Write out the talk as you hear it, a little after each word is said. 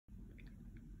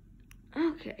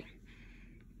Okay.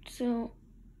 So,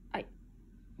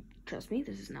 trust me,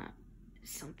 this is not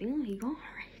something illegal,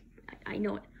 right? I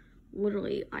know it.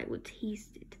 Literally, I would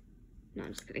taste it. No,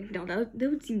 I'm just kidding. No, that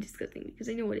would seem disgusting because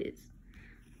I know what it is.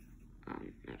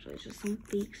 Actually, it's just some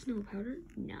fake snow powder.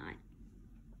 Not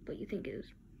what you think it is.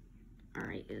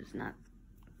 Alright, it is not,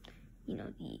 you know,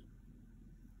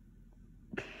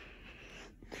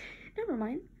 Never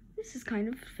mind. This is kind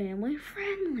of family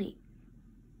friendly.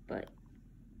 But,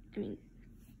 I mean,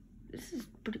 this is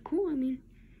pretty cool. I mean,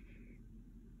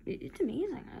 it's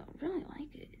amazing. I really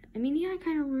like it. I mean, yeah, it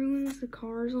kind of ruins the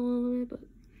cars a little bit, but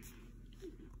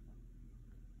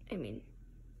I mean,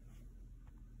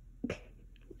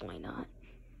 why not?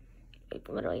 I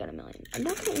literally got a million. I'm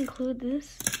not going to include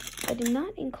this. I did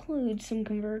not include some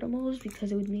convertibles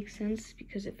because it would make sense,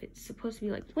 because if it's supposed to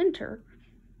be like winter,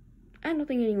 I don't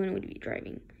think anyone would be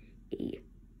driving a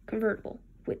convertible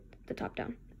with the top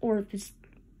down, or this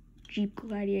Jeep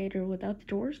Gladiator without the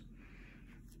doors.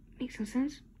 Makes no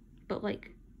sense. But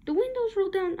like the windows roll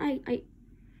down, I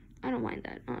don't mind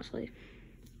that, honestly.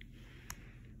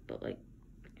 But like,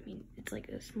 I mean, it's like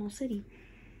a small city.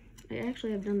 I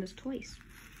actually have done this twice.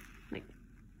 Like,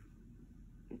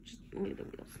 just look at the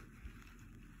wheels.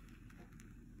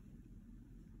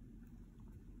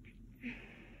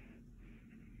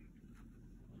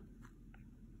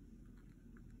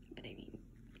 But I mean,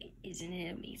 isn't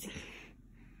it amazing?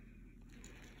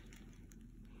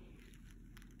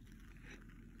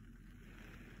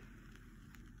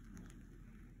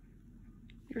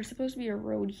 There's supposed to be a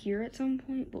road here at some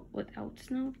point, but without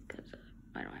snow, because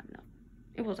I don't have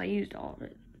enough. I used all of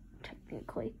it,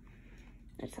 technically,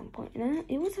 at some point. And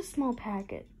it was a small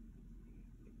packet,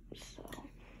 so.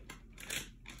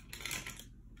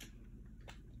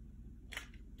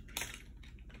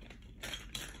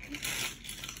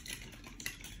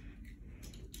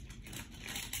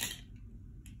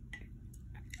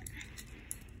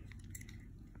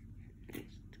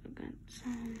 Still got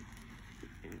some.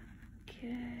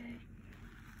 Okay.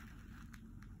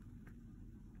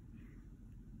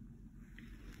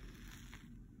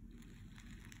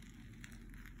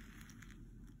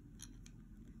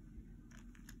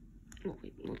 Oh,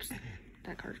 wait, whoops.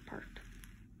 That car's parked.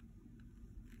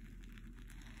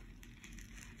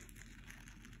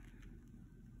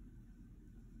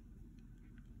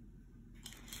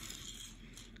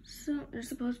 So, there's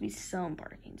supposed to be some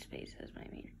parking spaces, but I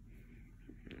mean,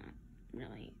 not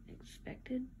really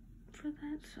expected for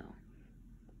that, so.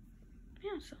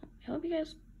 Yeah, so, I hope you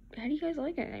guys, how do you guys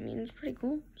like it? I mean, it's pretty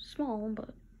cool. Small,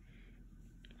 but,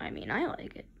 I mean, I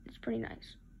like it. It's pretty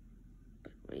nice.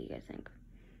 But what do you guys think?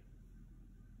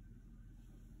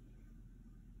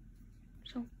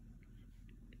 So,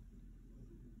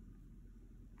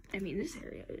 I mean, this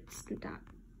area, it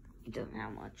doesn't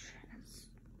have much,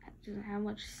 it doesn't have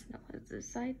much snow as this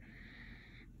side.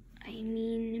 I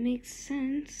mean, it makes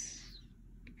sense,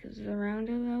 because the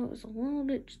roundabout is a little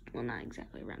bit, well, not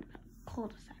exactly a roundabout,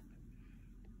 cul-de-sac,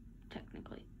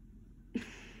 technically.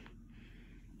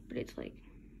 But it's like,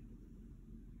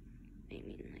 I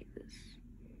mean, like this.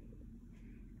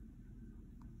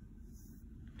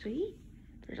 See?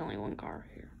 There's only one car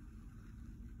here.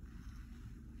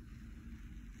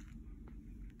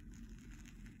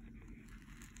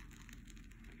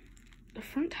 The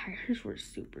front tires were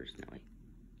super snowy.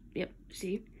 Yep,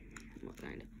 see? What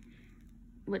kind of?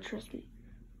 But trust me,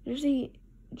 there's a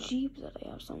Jeep that I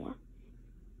have somewhere.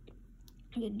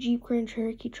 Like a Jeep Grand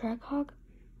Cherokee Trackhawk.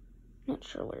 Not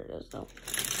sure what it is though.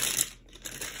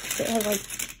 It has like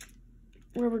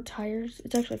rubber tires.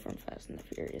 It's actually from Fast and the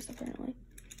Furious apparently.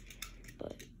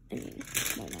 But I mean,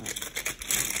 why not?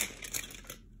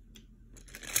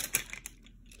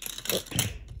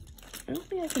 I don't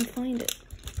think I can find it.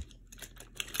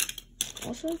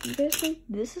 Also, do you guys think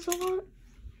this is a lot?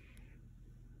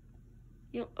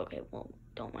 You know, okay, well,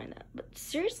 don't mind that. But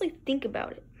seriously, think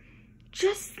about it.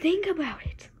 Just think about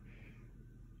it.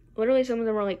 Literally, some of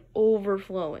them are like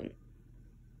overflowing.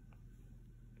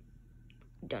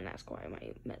 Don't ask why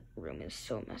my room is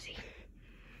so messy.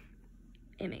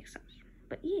 It makes sense.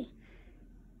 But yeah.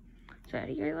 So, how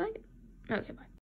do you guys like it? Okay, bye.